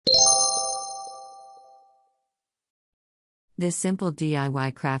This simple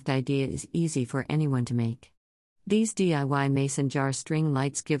DIY craft idea is easy for anyone to make. These DIY mason jar string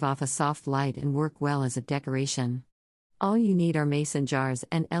lights give off a soft light and work well as a decoration. All you need are mason jars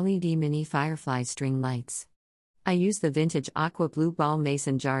and LED mini firefly string lights. I use the vintage aqua blue ball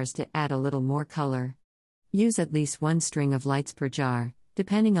mason jars to add a little more color. Use at least one string of lights per jar,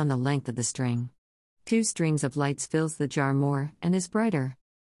 depending on the length of the string. 2 strings of lights fills the jar more and is brighter.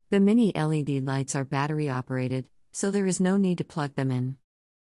 The mini LED lights are battery operated, so there is no need to plug them in.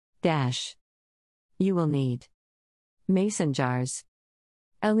 You will need mason jars,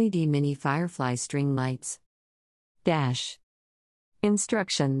 LED mini firefly string lights.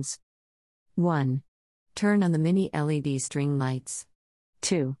 Instructions. 1. Turn on the mini LED string lights.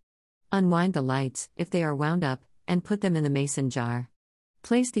 2. Unwind the lights, if they are wound up, and put them in the mason jar.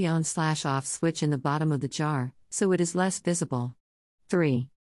 Place the on/off switch in the bottom of the jar, so it is less visible. 3.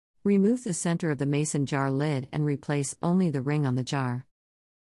 Remove the center of the mason jar lid and replace only the ring on the jar.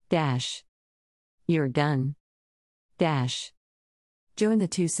 You're done. Join the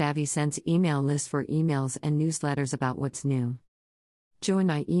 2 Savvy Cents email list for emails and newsletters about what's new. Join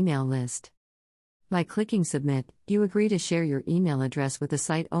my email list. By clicking Submit, you agree to share your email address with the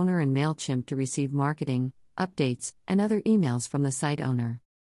site owner and MailChimp to receive marketing, updates, and other emails from the site owner.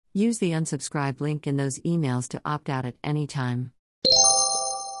 Use the unsubscribe link in those emails to opt out at any time.